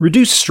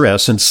Reduce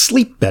stress and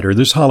sleep better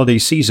this holiday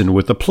season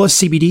with the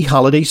Plus CBD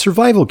Holiday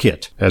Survival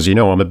Kit. As you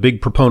know, I'm a big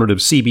proponent of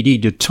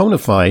CBD to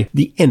tonify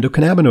the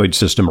endocannabinoid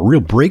system, a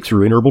real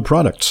breakthrough in herbal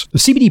products. The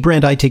CBD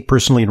brand I take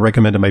personally and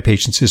recommend to my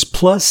patients is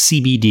Plus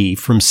CBD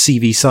from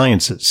CV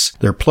Sciences.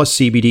 Their Plus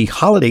CBD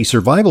Holiday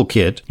Survival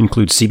Kit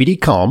includes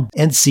CBD Calm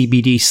and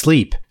CBD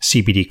Sleep.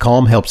 CBD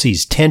Calm helps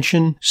ease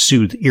tension,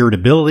 soothe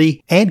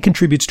irritability, and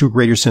contributes to a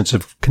greater sense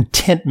of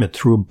contentment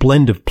through a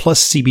blend of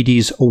Plus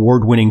CBD's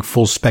award-winning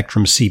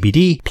full-spectrum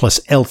CBD,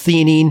 plus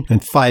L-theanine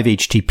and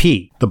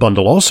 5-HTP. The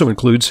bundle also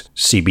includes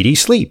CBD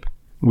Sleep,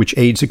 which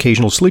aids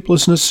occasional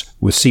sleeplessness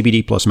with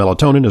CBD plus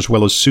melatonin, as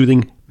well as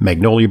soothing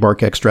magnolia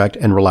bark extract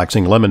and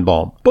relaxing lemon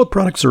balm. Both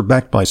products are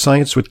backed by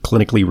science with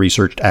clinically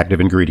researched active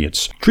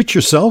ingredients. Treat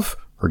yourself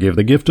or give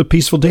the gift of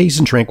peaceful days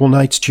and tranquil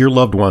nights to your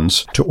loved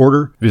ones. To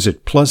order,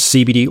 visit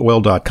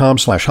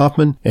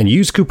pluscbdoil.com/Hoffman and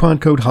use coupon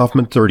code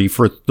Hoffman30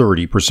 for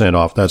 30%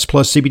 off. That's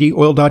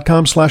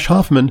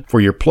pluscbdoil.com/Hoffman for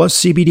your Plus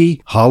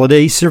CBD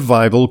Holiday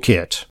Survival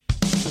Kit.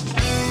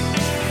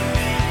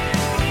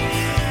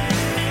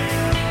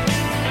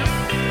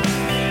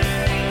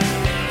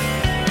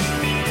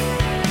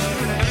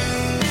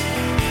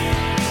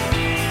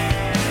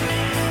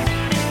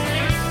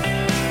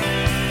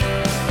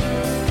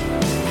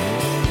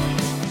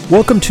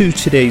 Welcome to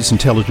today's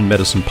Intelligent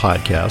Medicine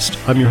Podcast.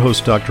 I'm your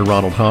host, Dr.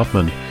 Ronald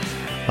Hoffman.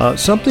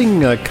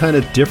 Something kind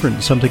of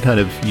different, something kind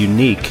of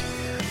unique.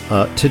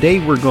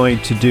 Today we're going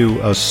to do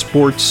a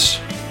sports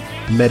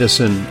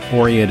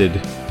medicine-oriented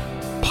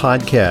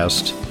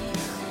podcast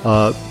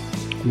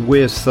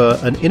with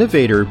an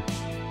innovator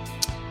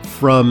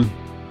from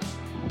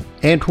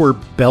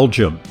Antwerp,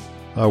 Belgium.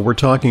 We're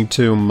talking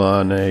to him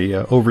on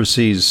a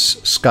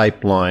overseas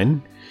Skype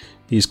line.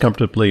 He's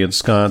comfortably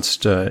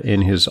ensconced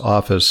in his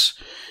office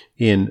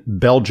in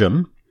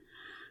Belgium,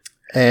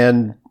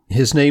 and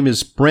his name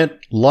is Brent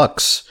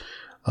Lux.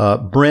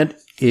 Brent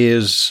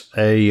is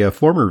a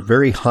former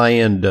very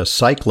high-end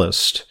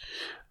cyclist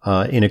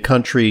in a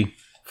country,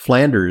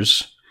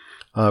 Flanders,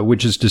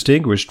 which is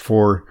distinguished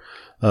for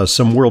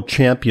some world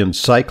champion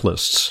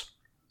cyclists.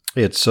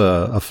 It's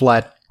a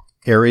flat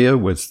area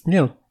with,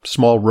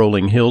 small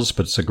rolling hills,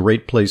 but it's a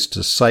great place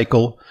to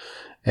cycle,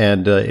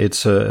 and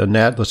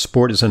the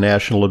sport is a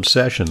national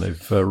obsession.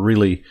 They've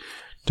really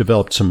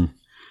developed some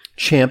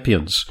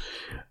champions.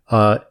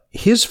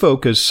 His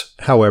focus,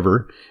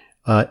 however,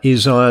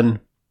 is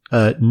on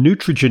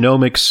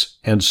nutrigenomics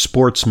and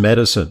sports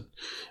medicine.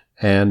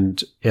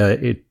 And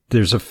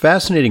there's a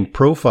fascinating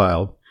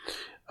profile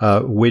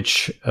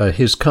which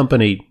his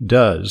company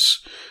does.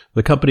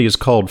 The company is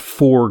called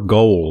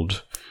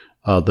 4Gold,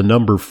 the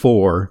number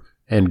 4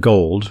 and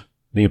gold.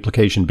 The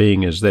implication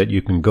being is that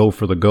you can go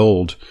for the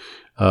gold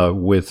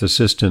with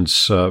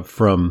assistance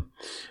from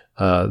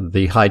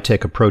the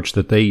high-tech approach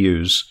that they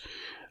use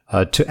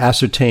to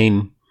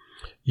ascertain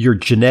your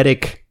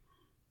genetic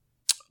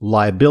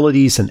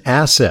liabilities and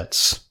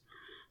assets.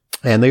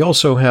 And they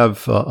also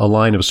have a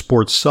line of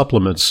sports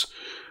supplements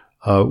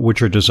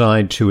which are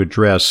designed to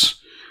address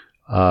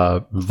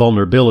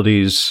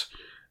vulnerabilities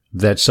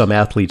that some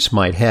athletes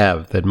might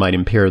have that might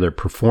impair their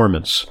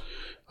performance.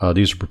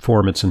 These are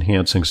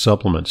performance-enhancing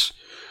supplements.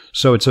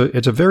 So it's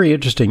a very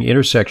interesting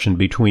intersection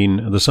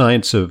between the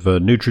science of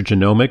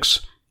nutrigenomics,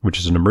 which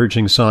is an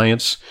emerging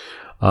science,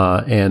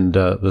 and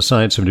the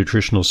science of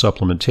nutritional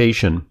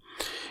supplementation.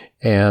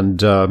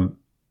 And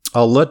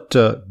I'll let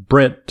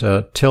Brent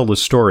tell the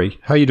story.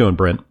 How you doing,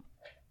 Brent?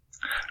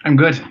 I'm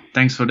good.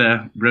 Thanks for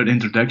the broad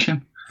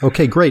introduction.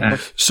 Okay, great.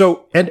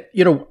 So, and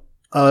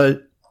I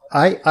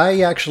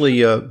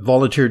actually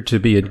volunteered to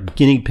be a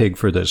guinea pig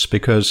for this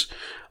because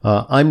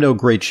I'm no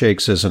great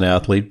shakes as an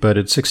athlete, but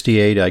at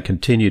 68, I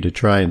continue to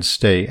try and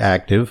stay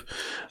active.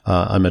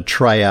 I'm a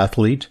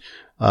triathlete.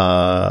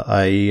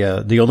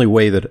 The only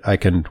way that I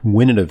can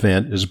win an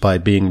event is by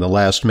being the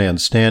last man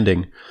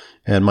standing.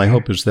 And my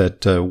hope is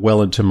that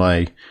well into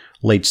my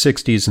late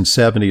 60s and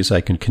 70s,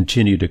 I can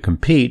continue to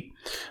compete.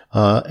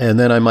 And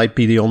then I might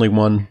be the only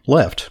one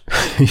left,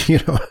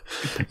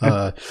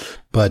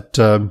 but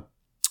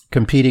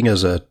competing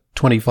as a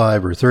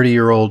 25 or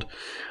 30-year-old,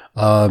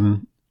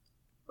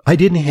 I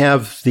didn't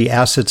have the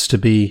assets to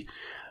be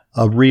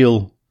a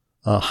real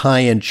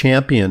high-end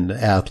champion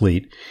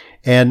athlete.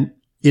 And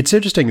it's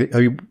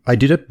interesting. We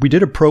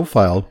did a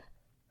profile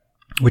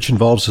which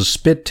involves a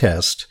spit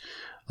test,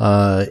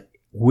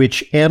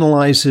 which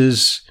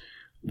analyzes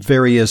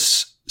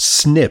various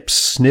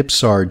SNPs.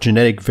 SNPs are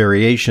genetic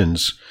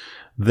variations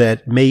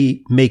that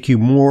may make you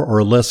more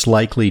or less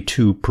likely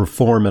to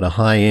perform at a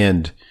high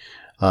end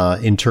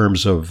in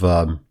terms of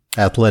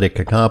athletic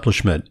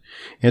accomplishment.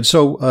 And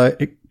so,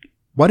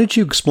 why don't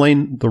you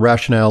explain the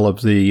rationale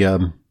of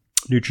the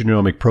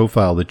nutrigenomic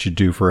profile that you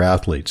do for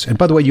athletes? And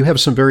by the way, you have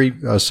some very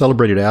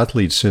celebrated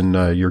athletes in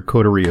your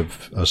coterie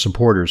of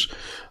supporters.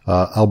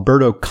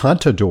 Alberto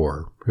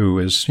Contador, who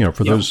is,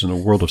 for those in the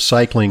world of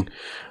cycling,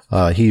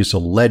 he's a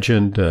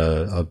legend,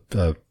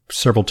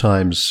 several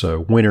times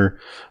winner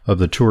of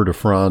the Tour de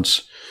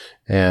France,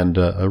 and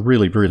a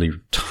really, really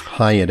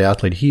high-end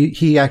athlete.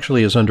 He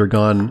actually has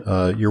undergone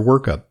your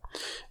workup.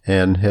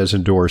 and has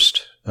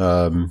endorsed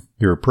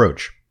your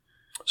approach.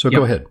 So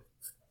go ahead.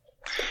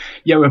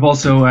 Yeah, we have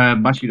also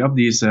Bashir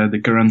Abdi is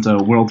the current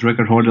world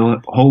record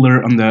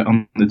holder on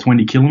the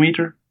 20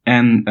 kilometer,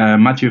 and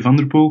Mathieu van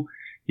der Poel.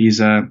 He's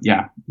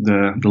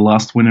the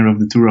last winner of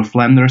the Tour of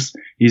Flanders.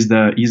 He's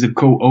the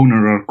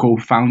co-owner or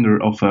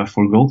co-founder of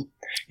For Gold.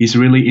 He's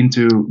really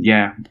into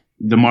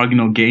the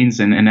marginal gains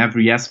and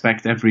every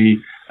aspect,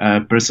 every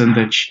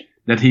percentage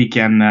that he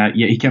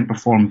can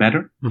perform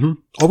better. Mm-hmm.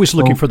 Always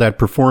looking for that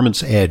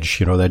performance edge,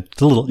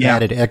 that little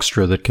added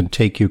extra that can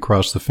take you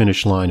across the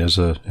finish line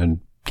and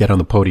get on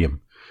the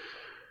podium.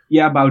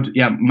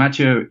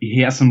 Mathieu,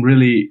 he has some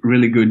really,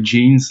 really good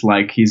genes.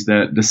 Like he's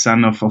the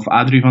son of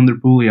Adrie van der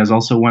Poel. He has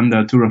also won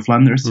the Tour of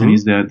Flanders, and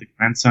he's the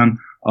grandson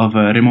of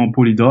Raymond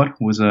Poulidor,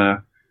 who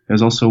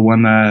has also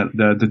won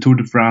the Tour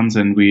de France,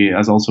 and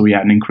has also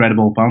an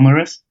incredible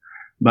palmarès.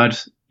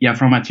 But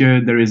from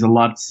Mathieu, there is a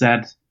lot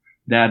said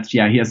that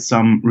he has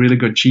some really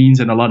good genes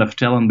and a lot of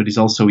talent, but he's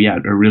also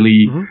a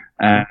really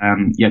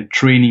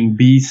training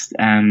beast,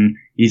 and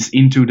he's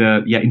into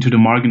the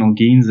marginal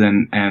gains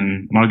and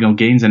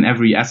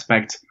every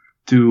aspect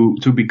to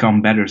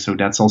become better. So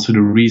that's also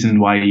the reason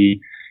why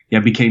he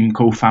became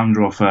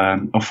co-founder of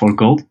For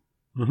Gold.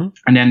 Mm-hmm.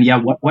 And then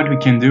what we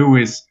can do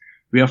is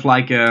we have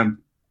like a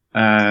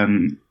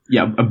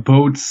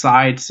both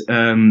sides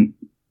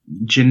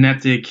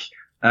genetic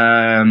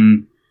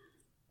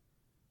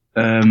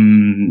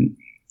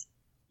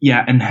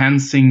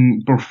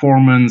enhancing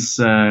performance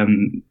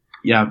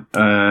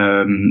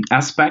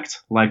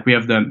aspect. Like we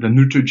have the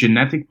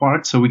nutrigenetic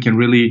part, so we can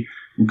really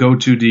go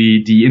to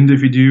the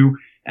individual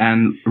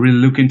and really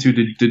look into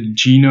the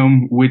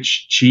genome,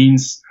 which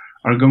genes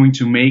are going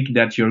to make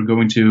that you're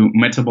going to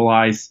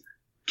metabolize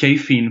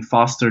caffeine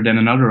faster than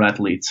another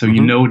athlete. So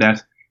you know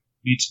that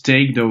you need to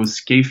take those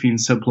caffeine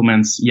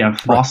supplements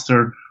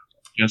faster,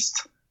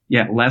 just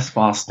less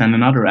fast than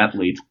another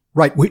athlete.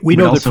 Right. We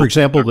know that, for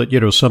example,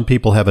 that, some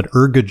people have an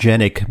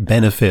ergogenic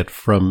benefit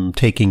from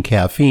taking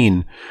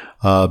caffeine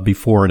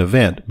before an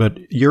event.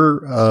 But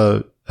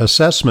your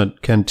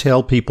assessment can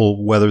tell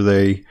people whether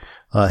they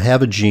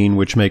have a gene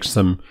which makes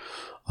them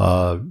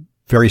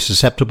very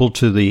susceptible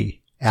to the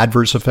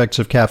adverse effects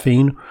of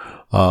caffeine,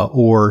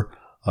 or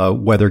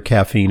whether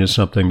caffeine is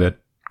something that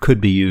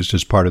could be used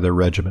as part of their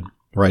regimen,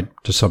 right?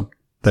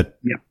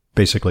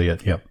 Basically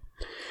it. Yeah.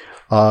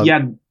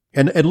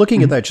 And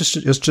looking at that, just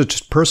to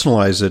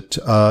personalize it,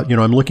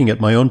 I'm looking at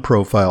my own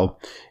profile,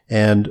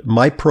 and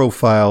my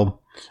profile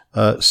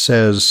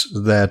says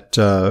that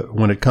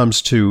when it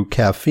comes to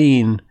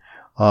caffeine,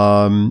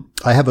 I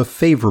have a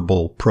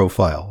favorable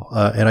profile,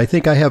 and I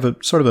think I have a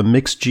sort of a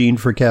mixed gene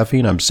for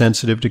caffeine. I'm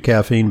sensitive to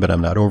caffeine, but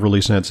I'm not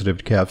overly sensitive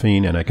to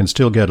caffeine, and I can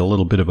still get a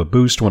little bit of a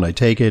boost when I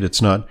take it.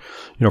 It's not,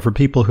 for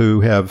people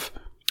who have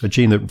a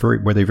gene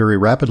where they very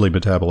rapidly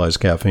metabolize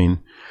caffeine,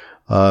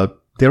 they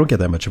don't get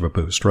that much of a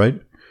boost,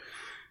 right?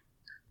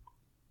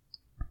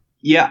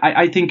 Yeah,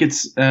 I think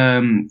it's,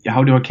 can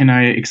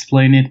I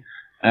explain it?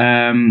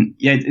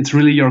 It's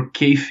really your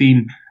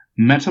caffeine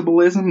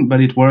metabolism,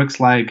 but it works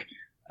like,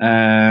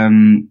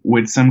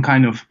 with some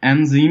kind of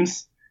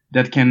enzymes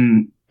that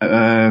can,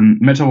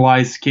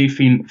 metabolize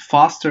caffeine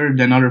faster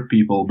than other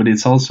people. But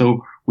it's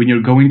also when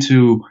you're going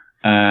to,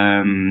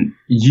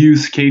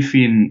 use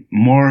caffeine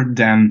more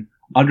than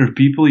other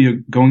people,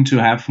 you're going to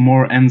have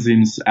more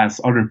enzymes as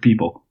other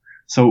people.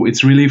 So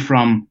it's really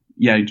from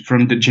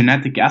the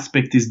genetic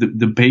aspect is the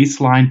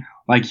baseline.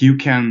 Like you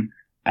can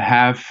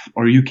have,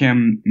 or you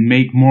can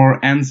make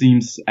more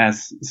enzymes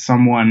as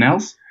someone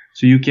else.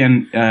 So you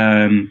can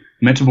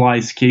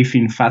metabolize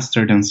caffeine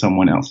faster than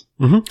someone else.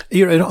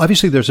 Mm-hmm.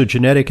 Obviously, there's a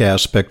genetic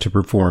aspect to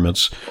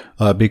performance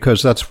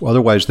because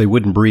otherwise they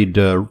wouldn't breed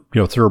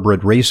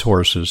thoroughbred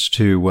racehorses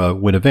to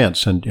win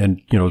events.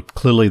 And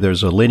clearly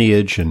there's a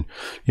lineage, and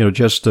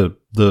just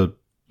the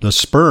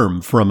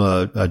sperm from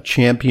a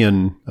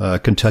champion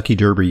Kentucky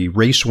Derby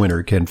race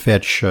winner can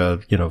fetch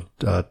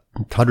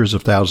hundreds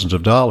of thousands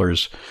of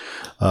dollars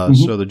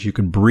so that you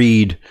can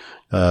breed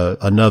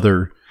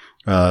another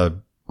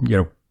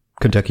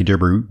Kentucky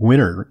Derby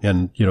winner.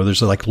 And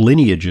there's like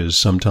lineages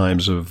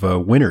sometimes of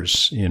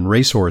winners in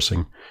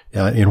racehorsing,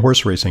 in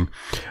horse racing.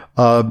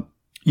 I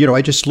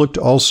just looked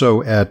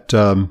also at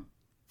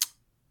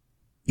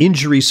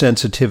injury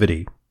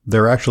sensitivity.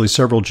 There are actually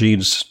several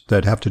genes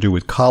that have to do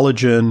with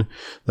collagen,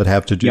 that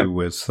have to do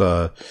with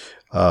your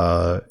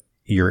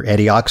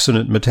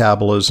antioxidant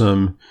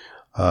metabolism,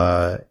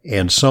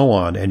 and so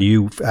on. And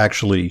you've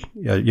actually,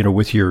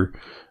 with your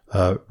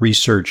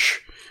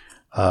research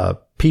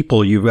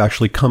people, you've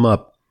actually come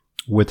up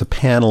with a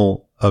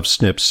panel of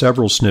SNPs,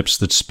 several SNPs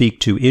that speak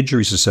to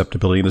injury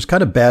susceptibility. And it's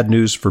kind of bad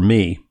news for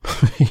me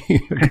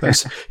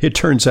because it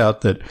turns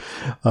out that,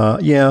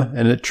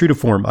 and true to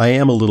form, I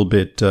am a little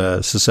bit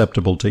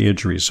susceptible to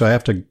injuries. So I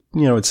have to,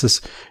 it's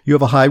this, you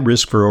have a high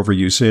risk for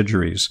overuse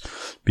injuries.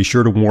 Be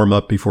sure to warm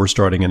up before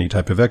starting any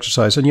type of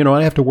exercise. And,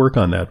 I have to work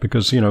on that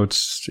because,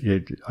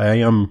 I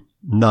am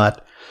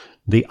not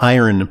the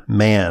Iron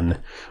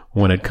Man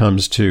when it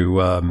comes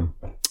to,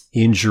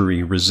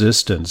 injury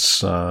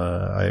resistance.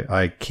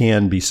 I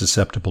can be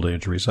susceptible to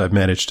injuries. I've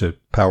managed to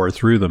power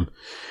through them.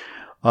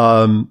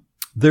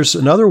 There's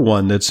another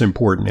one that's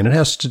important, and it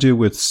has to do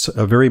with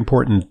a very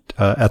important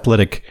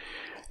athletic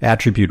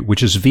attribute,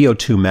 which is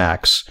VO2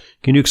 max.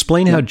 Can you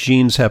explain how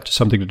genes have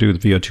something to do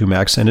with VO2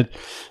 max? And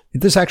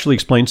this actually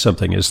explains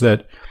something, is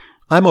that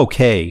I'm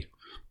okay,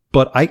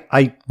 but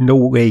I no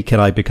way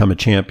can I become a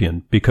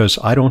champion because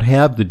I don't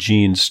have the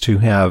genes to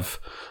have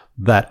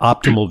that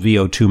optimal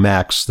VO2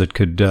 max that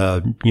could,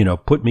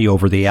 put me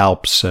over the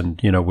Alps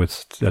and,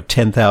 with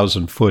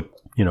 10,000 foot,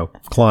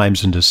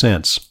 climbs and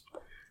descents.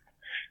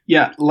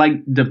 Yeah, like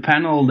the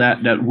panel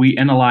that we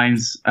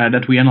analyze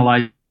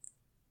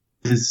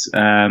is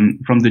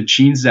from the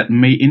genes that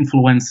may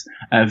influence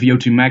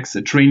VO2 max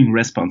training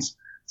response.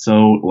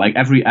 So like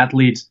every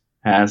athlete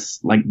has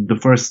like the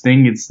first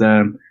thing, it's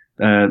the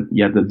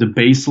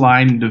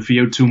baseline, the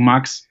VO2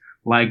 max,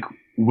 like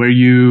where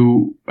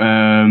you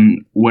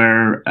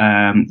were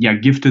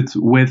gifted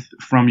with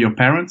from your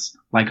parents,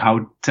 like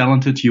how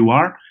talented you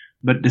are.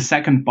 But the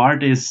second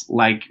part is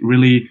like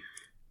really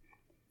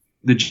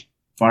the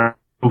part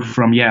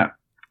from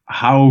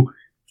how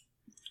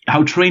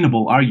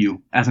trainable are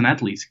you as an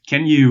athlete?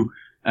 Can you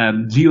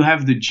do you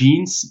have the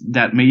genes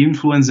that may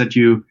influence that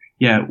you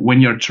when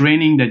you're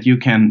training that you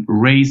can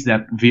raise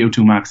that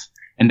VO2 max?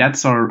 And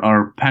that's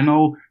our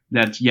panel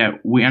that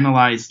we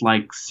analyze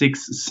like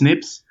 6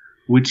 SNPs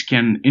which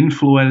can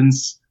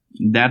influence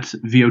that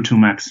VO2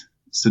 max,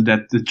 so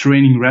that the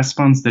training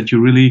response that you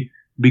really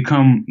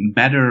become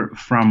better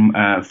from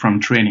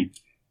training.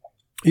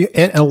 Yeah,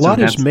 and a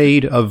lot is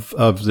made of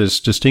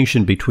this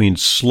distinction between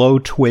slow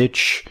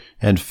twitch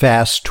and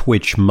fast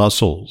twitch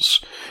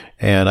muscles.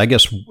 And I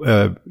guess,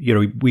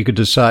 we could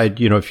decide,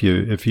 if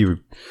you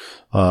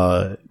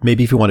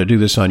maybe if you want to do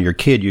this on your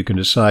kid, you can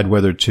decide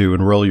whether to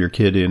enroll your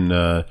kid in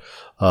a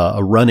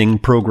running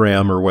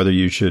program or whether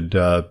you should,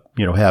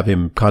 have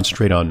him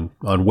concentrate on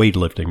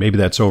weightlifting. Maybe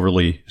that's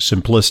overly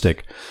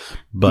simplistic,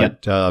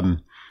 but,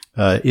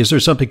 is there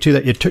something to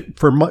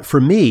that? For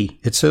me,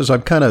 it says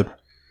I'm kind of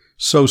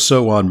so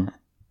on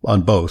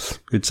both.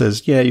 It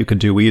says, you can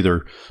do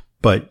either,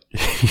 but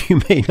you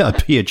may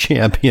not be a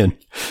champion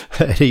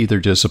at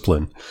either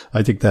discipline.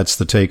 I think that's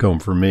the take home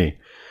for me.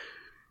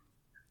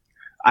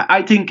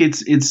 I think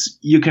it's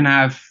you can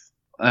have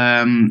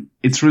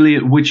it's really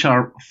which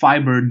are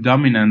fiber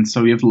dominant.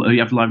 So you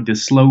have like the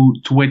slow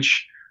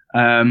twitch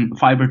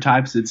fiber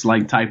types. It's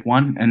like type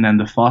 1, and then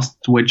the fast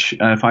twitch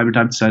fiber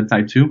types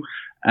type 2.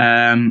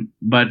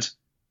 But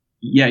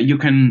you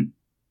can,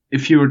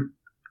 if you're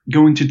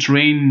going to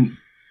train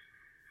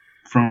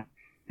from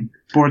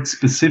sport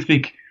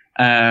specific,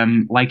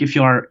 like if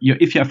you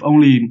have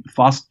only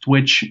fast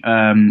twitch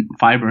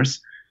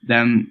fibers,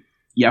 then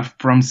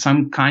from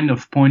some kind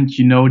of point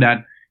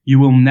that you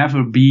will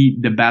never be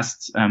the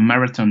best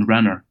marathon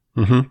runner.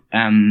 Mm-hmm.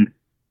 And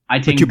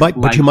I think,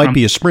 but you might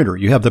be a sprinter.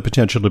 You have the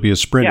potential to be a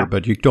sprinter,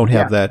 but you don't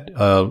have that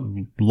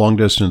long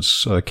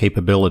distance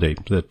capability.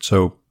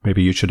 So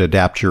maybe you should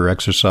adapt your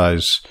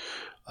exercise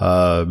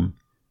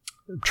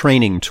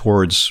training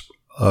towards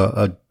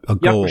a goal.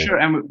 Yeah, for sure.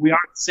 And we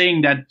aren't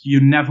saying that you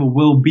never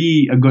will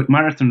be a good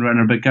marathon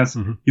runner, because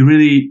you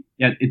really,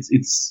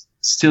 it's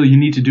still, you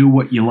need to do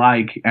what you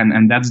like,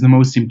 and that's the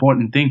most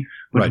important thing.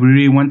 But we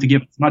really want to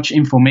give as much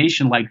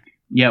information, like,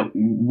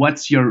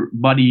 what's your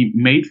body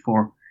made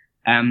for?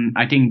 And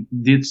I think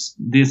this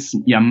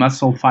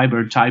muscle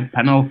fiber type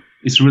panel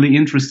is really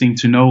interesting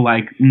to know,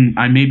 like,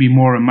 I may be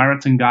more a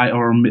marathon guy,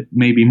 or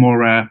maybe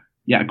more a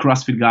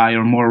CrossFit guy,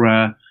 or more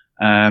a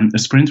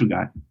sprinter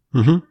guy.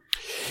 Mm-hmm.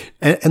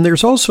 And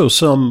there's also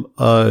some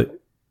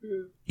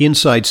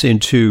insights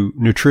into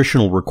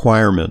nutritional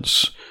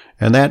requirements,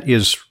 and that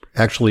is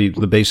actually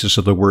the basis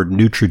of the word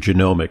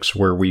nutrigenomics,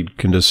 where we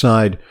can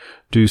decide,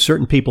 do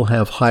certain people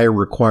have higher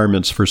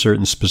requirements for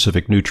certain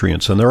specific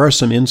nutrients? And there are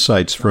some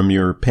insights from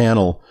your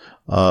panel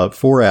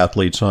for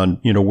athletes on,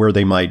 where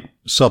they might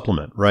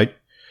supplement, right?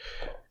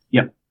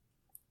 Yep.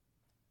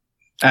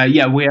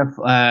 We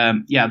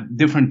have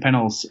different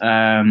panels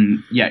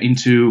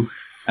into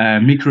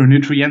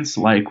micronutrients.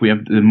 Like we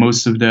have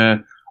most of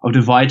the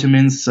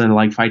vitamins,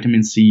 like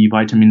vitamin C,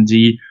 vitamin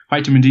D.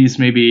 Vitamin D is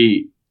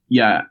maybe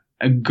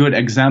a good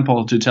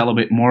example to tell a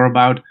bit more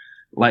about.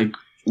 Like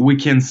we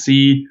can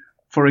see,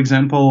 for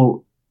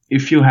example,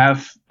 if you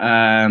have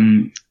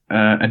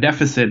a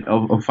deficit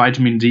of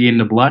vitamin D in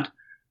the blood,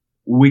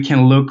 we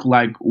can look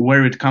like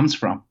where it comes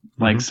from.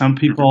 Like some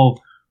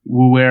people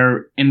who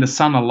were in the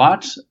sun a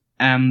lot,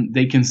 and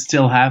they can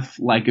still have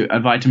like a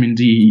vitamin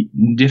D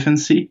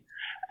deficiency.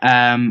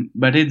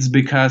 But it's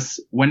because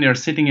when they're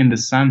sitting in the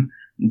sun,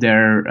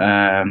 their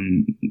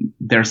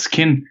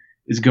skin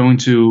is going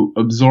to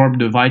absorb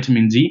the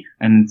vitamin D,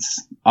 and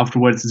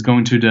afterwards it's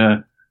going to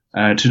the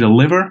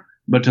liver.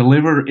 But the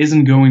liver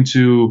isn't going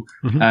to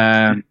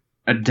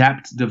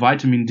adapt the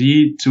vitamin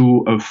D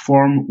to a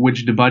form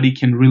which the body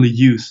can really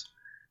use.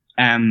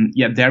 And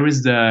there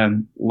is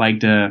the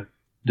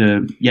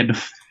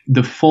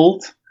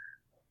fault,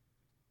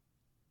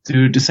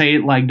 to say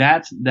it like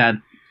that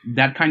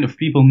kind of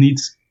people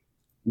needs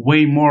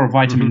way more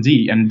vitamin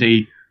D, and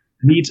they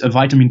need a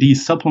vitamin D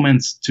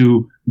supplements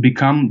to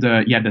become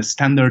the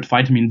standard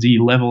vitamin D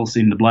levels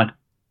in the blood.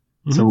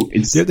 So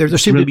it's there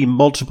seem to be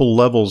multiple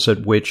levels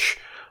at which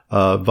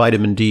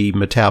vitamin D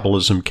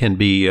metabolism can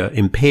be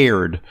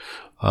impaired,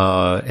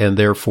 and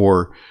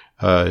therefore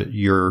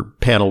your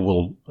panel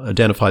will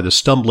identify the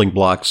stumbling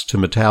blocks to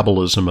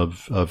metabolism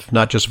of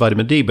not just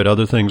vitamin D, but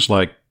other things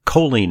like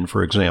choline,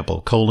 for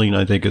example. Choline,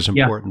 I think, is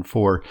important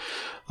for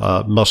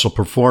muscle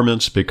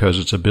performance because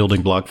it's a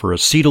building block for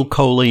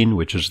acetylcholine,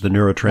 which is the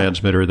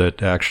neurotransmitter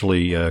that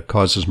actually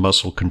causes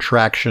muscle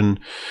contraction.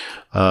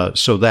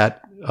 So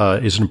that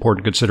is an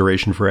important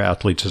consideration for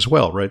athletes as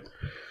well, right?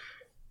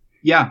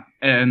 Yeah,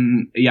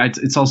 and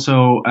it's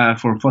also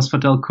for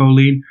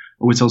phosphatidylcholine,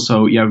 which is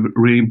also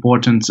really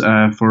important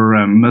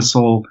for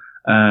muscle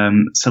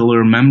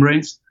cellular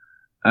membranes.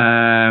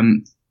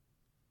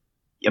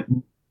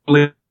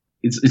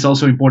 It's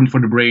also important for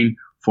the brain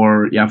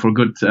for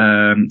good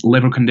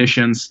liver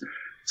conditions.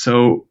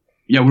 So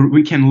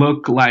we can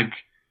look like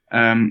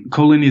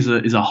choline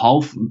is a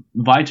half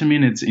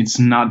vitamin. It's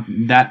not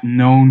that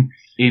known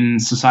in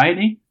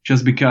society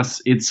just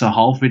because it's a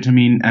half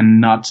vitamin and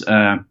not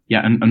a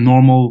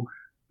normal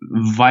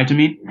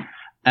vitamin.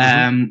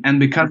 And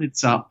because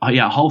it's a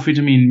half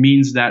vitamin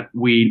means that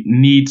we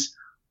need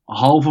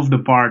half of the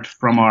part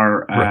from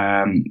our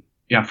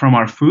from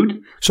our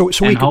food. So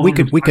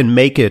we can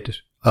make it.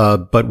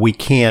 But we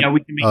can't. We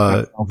can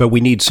make but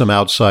we need some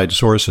outside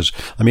sources.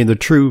 I mean, the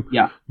true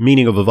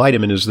meaning of a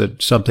vitamin is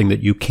that something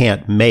that you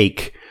can't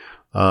make,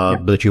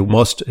 but you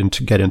must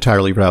get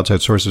entirely from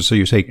outside sources. So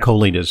you say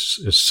choline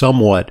is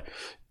somewhat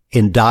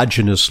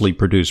endogenously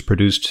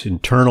produced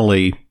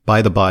internally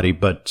by the body,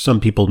 but some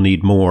people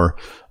need more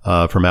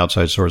from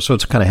outside sources. So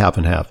it's kind of half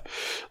and half.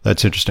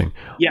 That's interesting.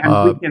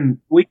 Yeah, and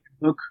we can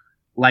look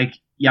like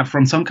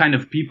from some kind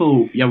of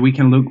people. We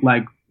can look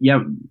like.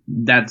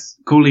 That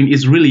choline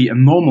is really a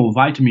normal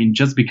vitamin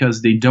just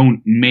because they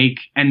don't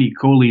make any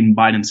choline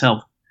by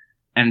themselves.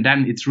 And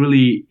then it's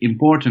really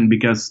important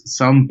because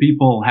some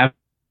people have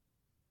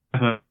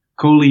a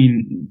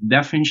choline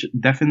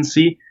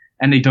deficiency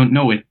and they don't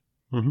know it.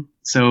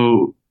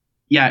 So,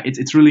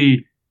 it's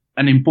really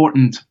an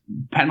important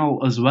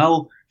panel as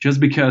well,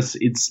 just because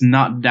it's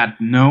not that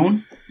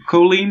known,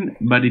 choline,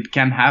 but it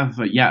can have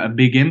a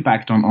big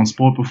impact on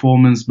sport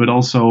performance, but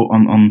also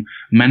on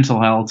mental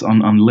health,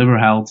 on liver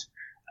health.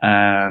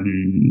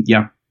 And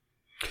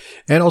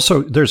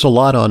also there's a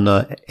lot on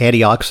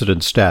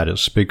antioxidant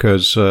status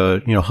because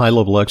high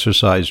level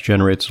exercise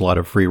generates a lot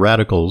of free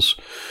radicals,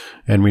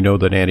 and we know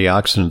that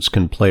antioxidants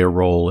can play a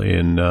role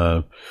in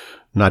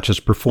not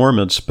just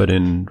performance but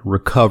in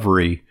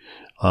recovery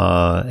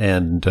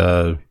and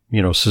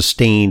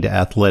sustained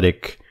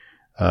athletic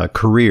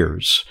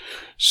careers.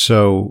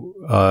 So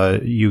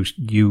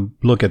you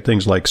look at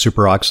things like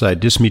superoxide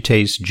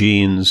dismutase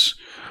genes,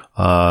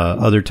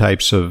 other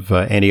types of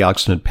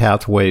antioxidant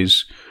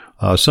pathways.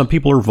 Some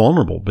people are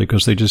vulnerable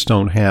because they just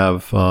don't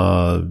have,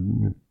 for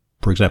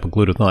example,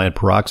 glutathione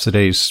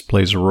peroxidase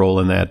plays a role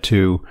in that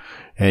too,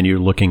 and you're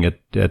looking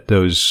at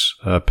those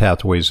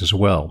pathways as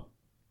well.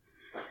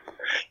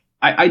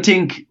 I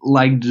think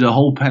like the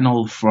whole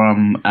panel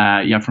from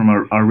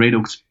our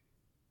redox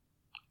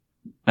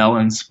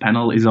balance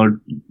panel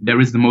there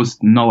is the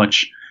most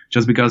knowledge,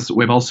 just because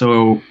we have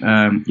also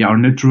our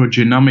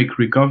nutrigenomic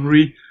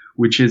recovery,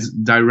 which is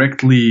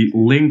directly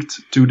linked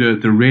to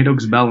the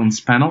redox balance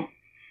panel,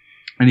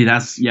 and it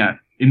has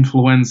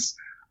influence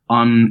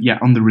on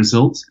the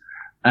results.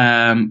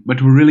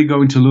 But we're really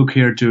going to look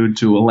here to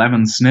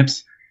 11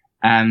 SNPs,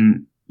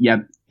 and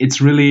it's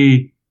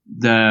really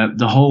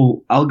the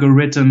whole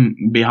algorithm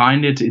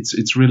behind it.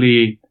 It's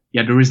really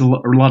there is a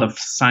lot of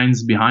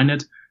science behind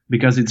it,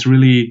 because it's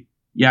really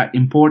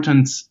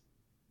important.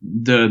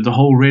 The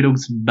whole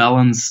redox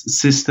balance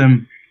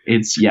system,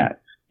 it's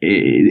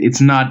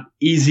not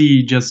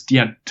easy just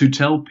to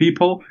tell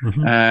people.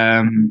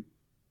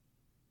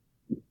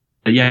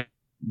 The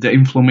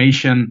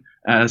inflammation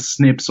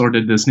SNPs, or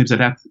the SNPs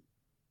that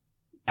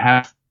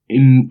have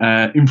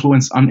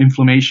influence on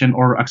inflammation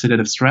or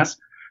oxidative stress,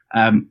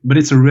 but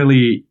it's a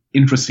really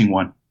interesting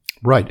one.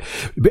 Right.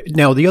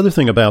 Now, the other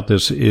thing about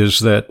this is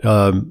that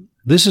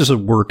this is a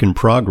work in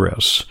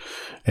progress,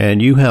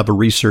 and you have a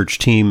research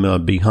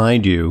team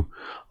behind you.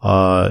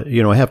 I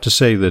have to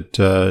say that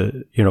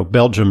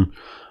Belgium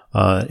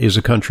is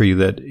a country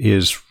that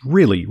is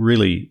really,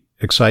 really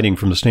exciting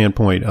from the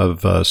standpoint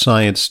of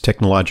science,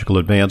 technological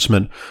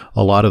advancement.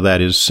 A lot of that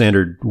is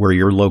centered where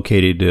you're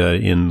located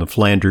in the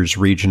Flanders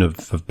region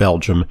of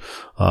Belgium.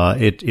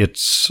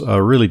 It's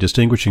really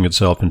distinguishing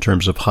itself in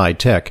terms of high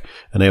tech,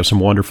 and they have some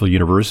wonderful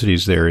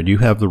universities there. And you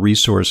have the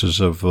resources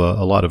of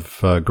a lot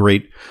of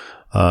great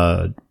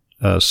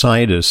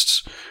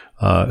scientists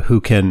who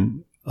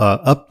can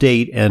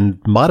update and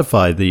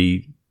modify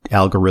the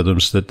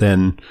algorithms that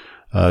then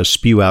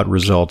spew out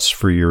results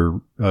for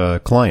your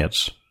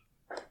clients.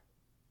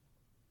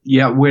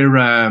 We're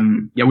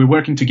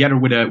working together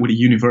with a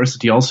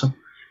university also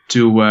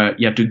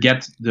to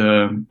get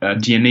the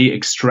DNA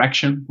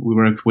extraction. We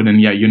work with a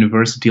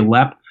university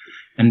lab,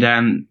 and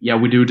then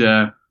we do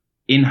the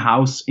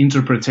in-house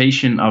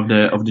interpretation of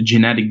the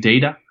genetic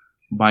data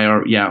by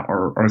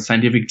our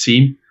scientific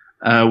team,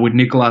 with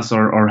Nicolas,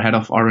 our head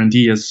of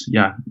R&D, as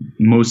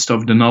most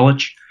of the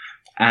knowledge,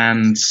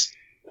 and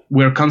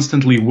we're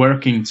constantly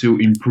working to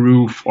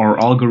improve our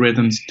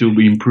algorithms, to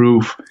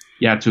improve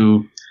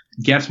to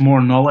get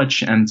more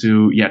knowledge and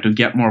to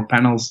get more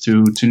panels,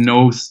 to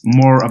know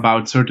more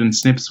about certain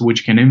SNPs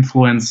which can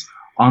influence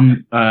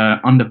on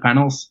the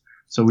panels.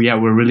 So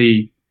we're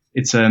really,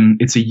 it's a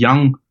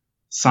young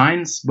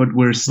science, but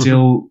we're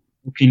still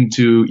looking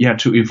to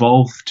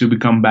evolve, to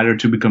become better,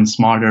 to become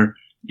smarter,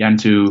 and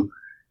to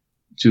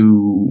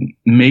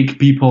make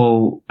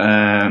people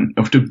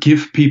to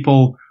give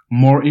people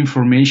more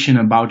information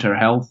about their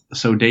health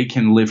so they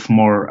can live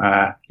more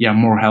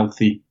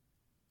healthy.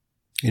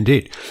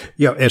 Indeed.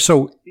 Yeah.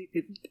 So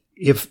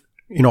if,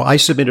 I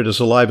submitted a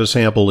saliva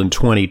sample in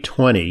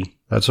 2020,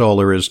 that's all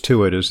there is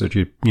to it, is that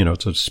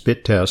it's a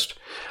spit test,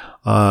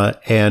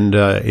 and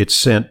it's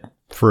sent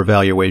for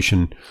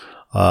evaluation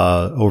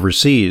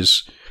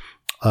overseas.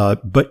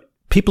 But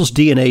people's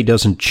DNA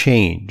doesn't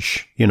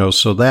change,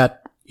 so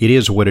that it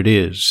is what it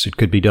is. It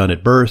could be done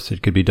at birth.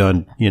 It could be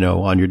done,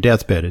 on your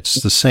deathbed.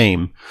 It's the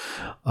same.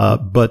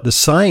 But the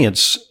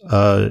science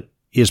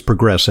is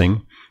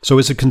progressing. So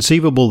is it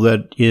conceivable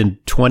that in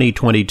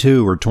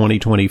 2022 or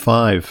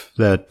 2025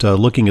 that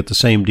looking at the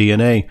same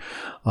DNA,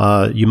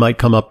 you might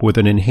come up with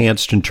an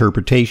enhanced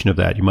interpretation of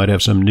that? You might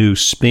have some new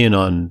spin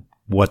on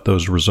what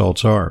those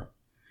results are.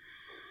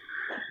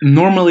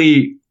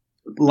 Normally,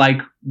 like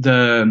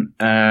the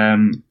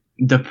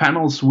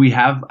panels we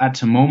have at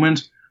the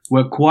moment,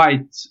 we're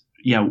quite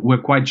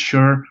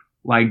sure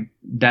like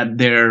that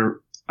they're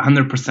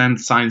 100%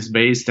 science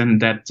based, and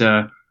that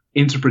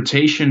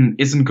interpretation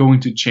isn't going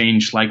to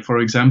change. Like, for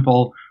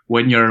example,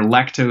 when you're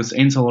lactose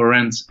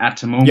intolerant at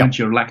the moment,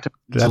 you're lactose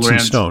intolerant. That's in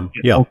stone.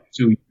 Yeah.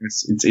 2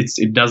 years,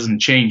 it doesn't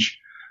change.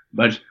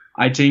 But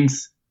I think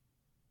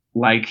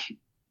like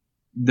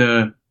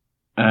the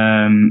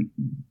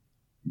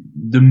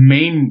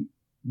main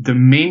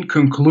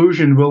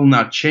conclusion will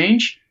not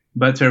change,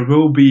 but there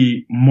will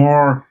be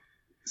more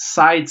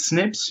side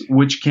SNPs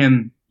which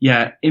can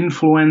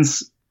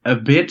influence a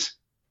bit,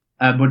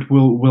 but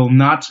will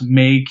not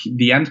make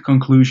the end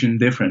conclusion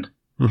different.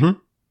 Mm-hmm.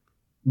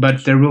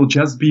 But there will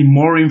just be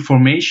more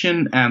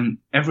information, and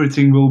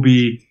everything will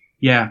be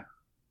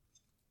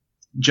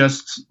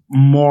just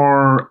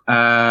more.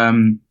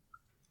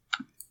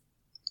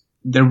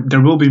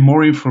 There will be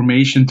more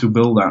information to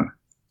build on.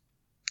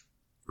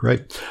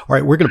 Great. All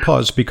right, we're going to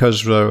pause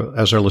because,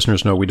 as our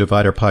listeners know, we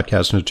divide our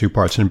podcast into two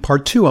parts. And in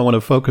part two, I want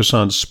to focus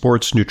on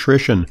sports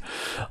nutrition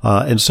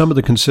and some of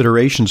the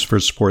considerations for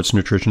sports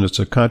nutrition. It's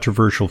a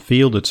controversial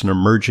field. It's an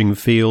emerging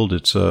field.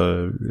 It's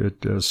a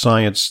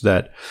science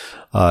that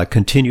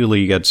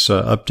continually gets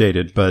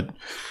updated. But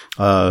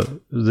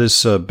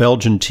this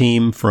Belgian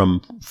team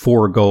from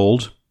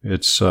 4Gold,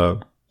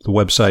 the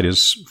website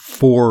is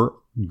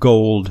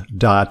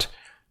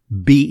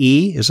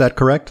 4gold.be. Is that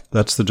correct?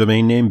 That's the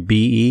domain name,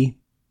 BE?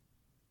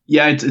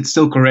 Yeah, it's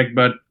still correct,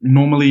 but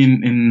normally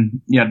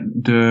in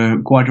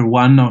the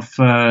Q1 of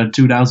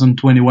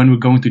 2021, we're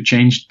going to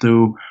change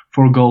to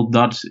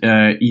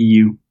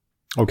 4gold.eu.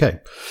 Okay.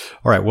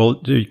 All right.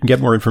 Well, you can get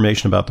more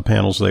information about the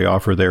panels they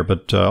offer there,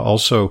 but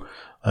also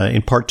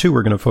in part two,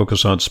 we're going to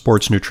focus on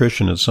sports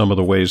nutrition and some of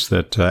the ways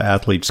that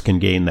athletes can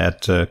gain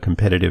that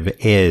competitive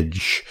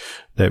edge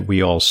that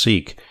we all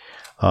seek.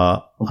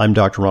 I'm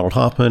Dr. Ronald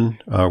Hoffman.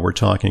 We're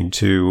talking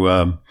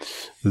to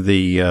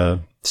the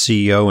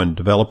CEO and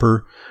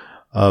developer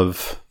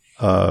of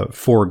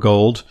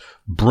 4Gold,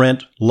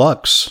 Brent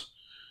Lux,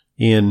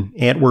 in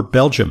Antwerp,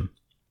 Belgium.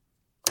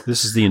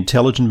 This is the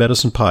Intelligent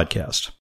Medicine Podcast.